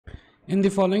In the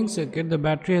following circuit, the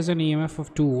battery has an EMF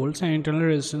of 2 volts and internal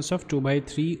resistance of 2 by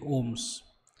 3 ohms.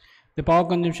 The power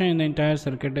consumption in the entire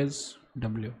circuit is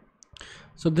W.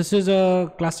 So this is a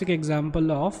classic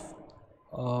example of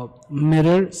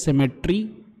mirror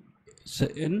symmetry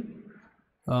in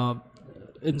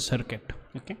circuit.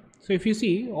 Okay. So if you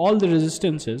see, all the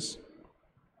resistances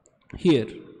here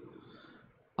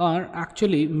are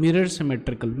actually mirror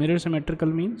symmetrical. Mirror symmetrical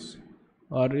means,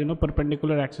 or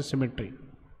perpendicular axis symmetry.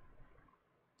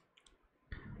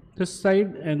 This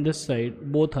side and this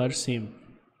side both are same.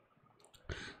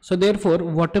 So therefore,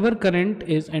 whatever current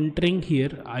is entering here,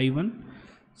 I1,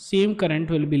 same current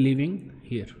will be leaving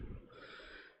here.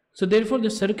 So therefore, the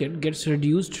circuit gets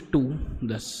reduced to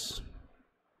this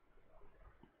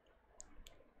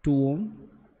 2 ohm,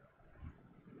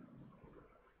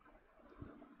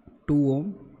 2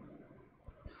 ohm,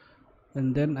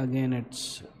 and then again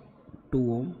it's 2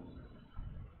 ohm.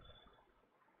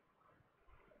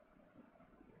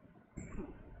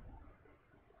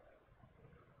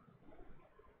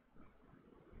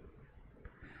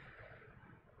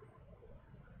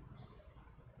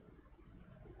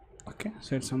 Okay,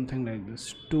 so it's something like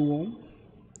this, 2 ohm,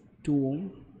 2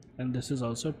 ohm, and this is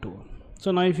also 2 ohm.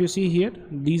 So now if you see here,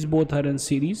 these both are in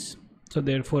series, so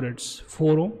therefore it's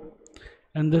 4 ohm,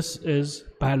 and this is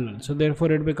parallel, so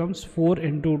therefore it becomes 4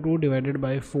 into 2 divided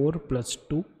by 4 plus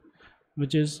 2,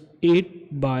 which is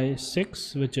 8 by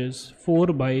 6, which is 4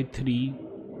 by 3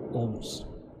 ohms.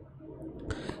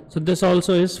 So this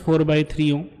also is 4 by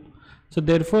 3 ohm, so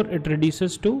therefore it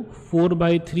reduces to 4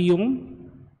 by 3 ohm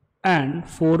and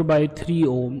 4 by 3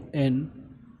 ohm in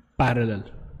parallel.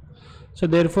 So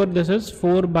therefore this is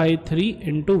 4 by 3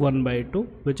 into 1 by 2,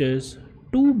 which is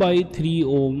 2 by 3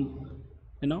 ohm,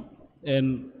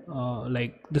 and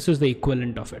like this is the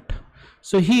equivalent of it.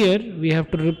 So here we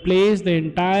have to replace the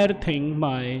entire thing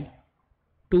by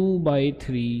 2 by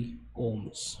 3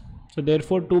 ohms. So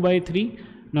therefore 2 by 3,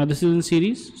 now this is in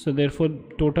series, so therefore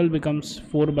total becomes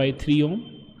 4 by 3 ohm.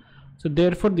 So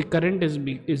therefore the current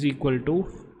is equal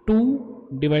to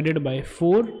 2 divided by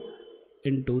 4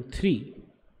 into 3,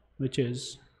 which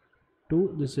is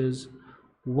 2, this is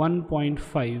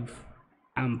 1.5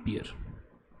 ampere.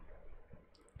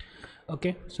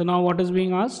 Okay, so now what is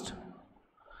being asked?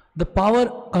 The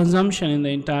power consumption in the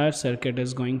entire circuit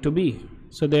is going to be,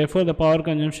 so therefore the power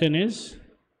consumption is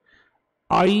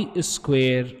I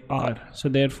square R, so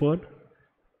therefore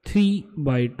 3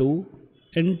 by 2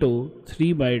 into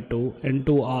 3 by 2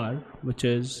 into R, which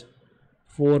is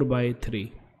 4 by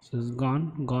 3. So it's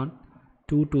gone,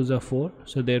 2 to the 4,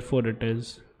 so therefore it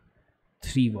is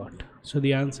 3 watt. So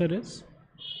the answer is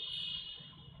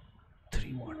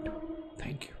 3 watt.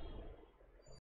 Thank you.